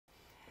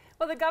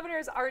Well, the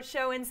Governor's Art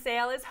Show and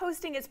Sale is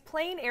hosting its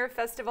Plein Air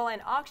Festival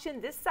and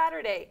auction this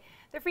Saturday.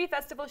 The free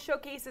festival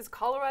showcases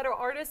Colorado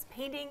artists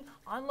painting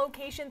on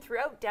location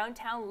throughout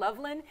downtown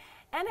Loveland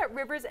and at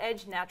River's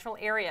Edge Natural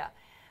Area.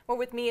 Well,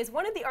 with me is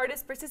one of the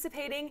artists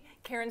participating.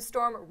 Karen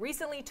Storm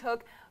recently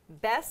took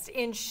Best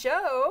in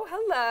Show,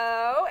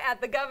 hello, at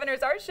the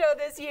Governor's Art Show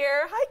this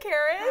year. Hi,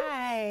 Karen.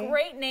 Hi.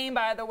 Great name,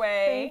 by the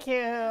way. Thank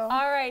you.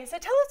 All right, so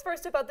tell us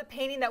first about the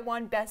painting that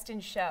won Best in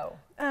Show.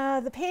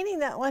 The painting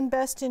that won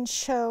Best in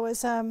Show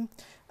is,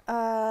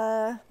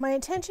 my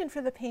intention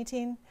for the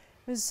painting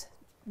was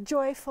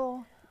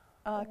joyful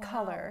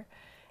color.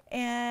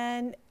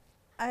 And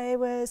I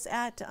was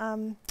at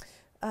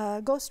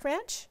Ghost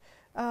Ranch,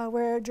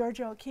 where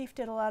Georgia O'Keeffe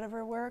did a lot of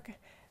her work.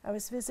 I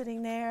was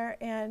visiting there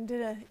and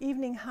did an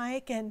evening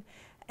hike, and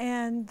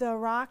the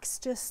rocks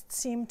just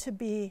seemed to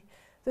be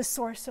the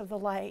source of the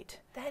light.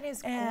 That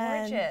is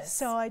and gorgeous.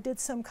 So I did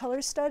some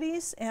color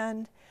studies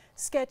and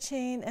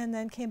sketching, and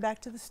then came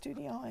back to the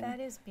studio. And that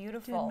is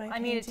beautiful. did my I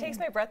mean, it painting. takes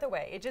my breath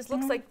away. It just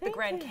looks like the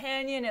Grand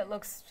Canyon. It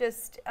looks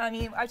just, I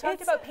mean, I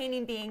talked about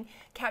painting being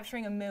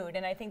capturing a mood,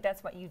 and I think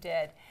that's what you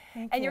did.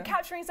 And you're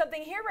capturing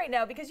something here right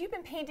now because you've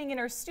been painting in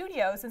our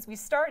studio since we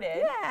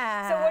started.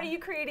 Yeah. So what are you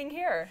creating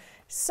here?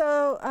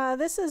 So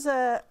this is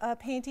a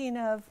painting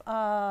of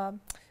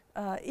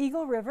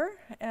Eagle River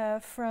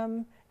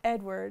from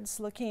Edwards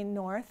looking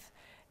north,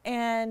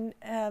 and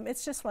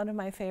it's just one of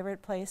my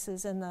favorite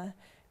places in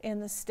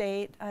the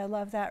state. I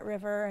love that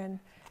river and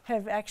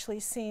have actually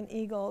seen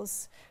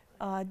eagles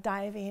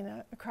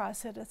diving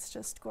across it. It's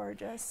just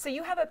gorgeous. So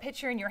you have a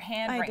picture in your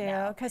hand right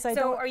now. I do, because I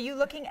So don't. are you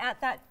looking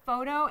at that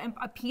photo and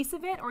a piece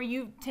of it, or are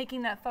you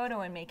taking that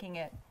photo and making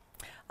it?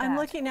 I'm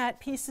looking at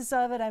pieces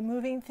of it. I'm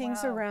moving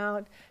things Wow.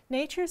 around.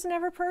 Nature's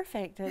never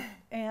perfect,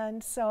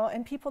 and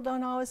people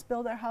don't always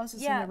build their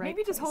houses in the right place.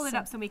 maybe just hold it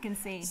up so we can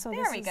see. So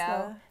there we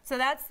go. So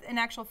that's an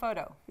actual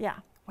photo. Yeah.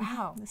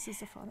 Wow. This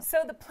is a photo.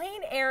 So the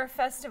Plein Air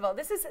Festival,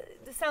 this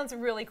sounds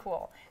really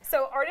cool.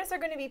 So artists are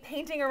going to be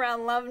painting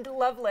around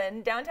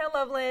Loveland, downtown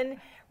Loveland,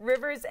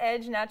 River's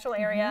Edge Natural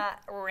Area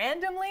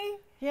randomly.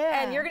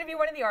 Yeah. And you're going to be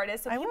one of the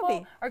artists. So I will people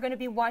be. are going to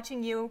be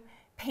watching you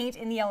paint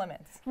in the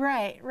elements.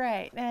 Right,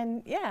 right.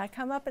 And yeah,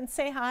 come up and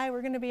say hi.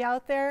 We're going to be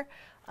out there,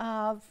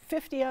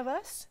 50 of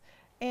us.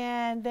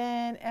 And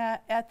then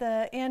at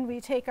the end, we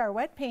take our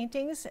wet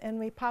paintings and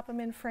we pop them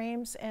in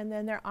frames, and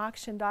then they're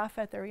auctioned off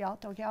at the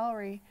Rialto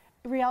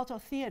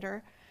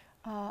Theater,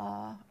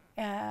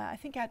 I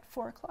think at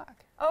 4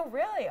 o'clock. Oh,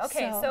 really?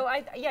 Okay, so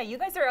yeah, you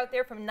guys are out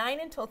there from 9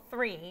 until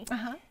 3.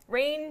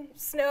 Rain,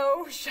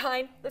 snow,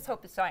 shine. Let's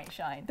hope it's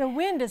shine. The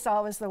wind is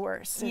always the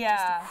worst.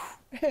 Yeah.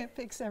 It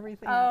picks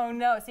everything up. Oh,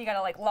 no, so you got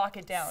to like lock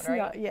it down,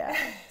 right? Yeah,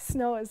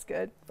 snow is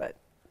good, but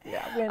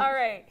yeah, wind. All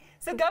right.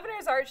 So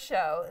Governor's Art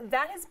Show,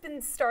 that has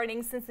been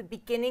starting since the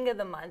beginning of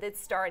the month. It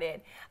started.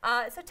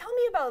 So tell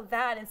me about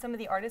that and some of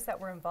the artists that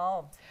were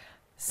involved.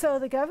 So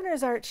the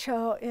Governor's Art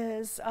Show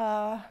is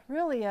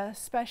really a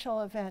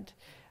special event.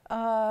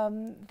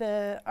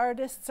 The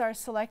artists are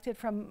selected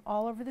from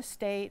all over the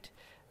state,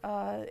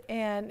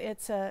 and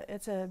it's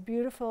a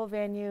beautiful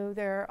venue.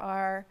 There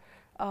are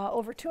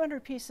over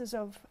 200 pieces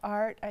of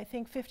art, I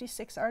think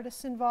 56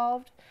 artists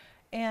involved,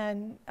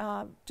 and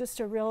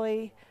just a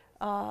really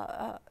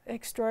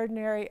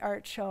extraordinary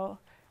art show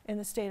in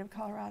the state of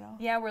Colorado.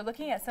 Yeah, we're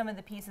looking at some of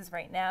the pieces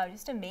right now,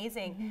 just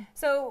amazing.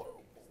 So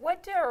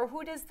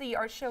who does the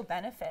art show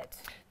benefit?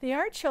 The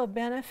art show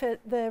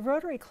benefit, the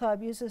Rotary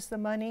Club uses the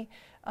money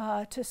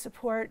to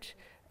support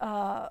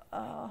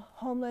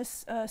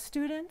homeless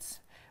students,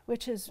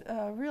 which is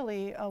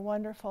really a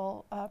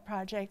wonderful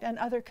project, and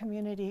other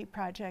community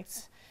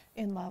projects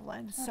in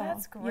Loveland. Oh, so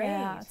that's great.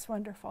 Yeah, it's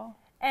wonderful.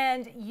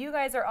 And you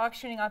guys are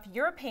auctioning off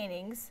your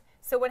paintings.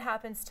 So what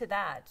happens to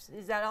that?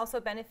 Is that also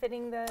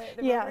benefiting the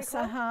Rotary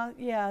Club?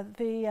 Yeah,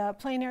 the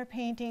plein air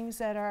paintings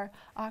that are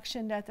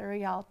auctioned at the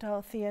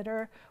Rialto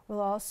Theater will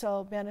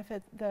also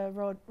benefit the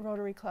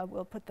Rotary Club.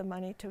 Will put the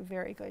money to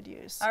very good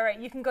use. All right,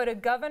 you can go to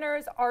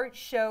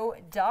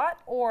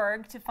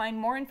governorsartshow.org to find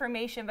more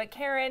information. But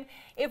Karen,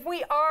 if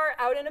we are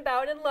out and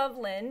about in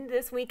Loveland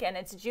this weekend,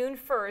 it's June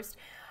 1st,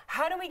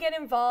 how do we get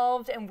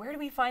involved and where do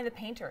we find the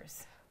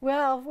painters?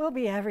 Well, we'll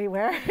be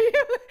everywhere.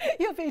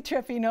 You'll be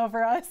tripping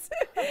over us.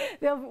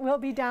 We'll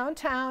be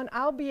downtown.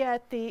 I'll be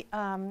at the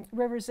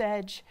River's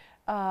Edge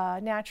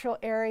Natural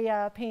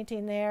Area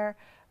painting there.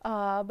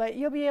 But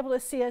you'll be able to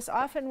see us.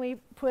 Often we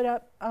put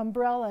up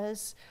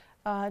umbrellas,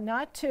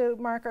 not to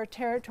mark our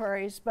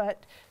territories,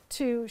 but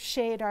to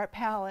shade our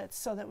palettes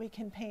so that we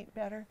can paint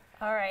better.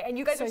 All right, and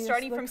you guys are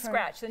starting from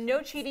scratch, so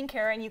no cheating,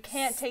 Karen. You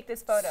can't take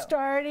this photo.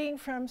 Starting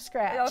from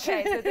scratch.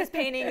 Okay, so this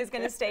painting is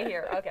going to stay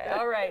here. Okay,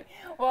 all right.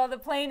 Well, the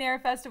Plein Air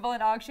Festival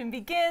and Auction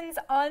begins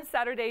on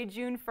Saturday,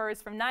 June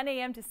 1st from 9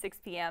 a.m. to 6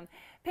 p.m.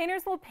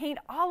 Painters will paint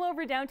all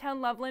over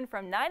downtown Loveland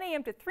from 9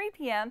 a.m. to 3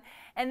 p.m.,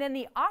 and then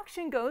the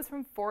auction goes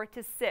from 4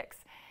 to 6.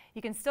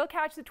 You can still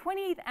catch the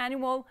 28th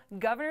Annual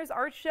Governor's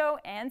Art Show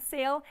and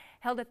Sale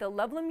held at the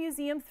Loveland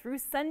Museum through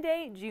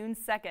Sunday, June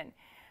 2nd.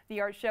 The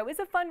art show is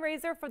a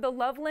fundraiser for the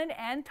Loveland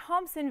and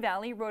Thompson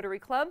Valley Rotary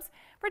Clubs.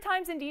 For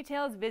times and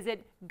details,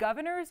 visit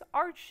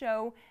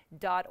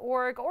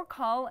governorsartshow.org or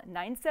call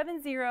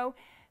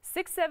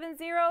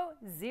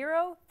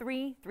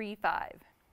 970-670-0335.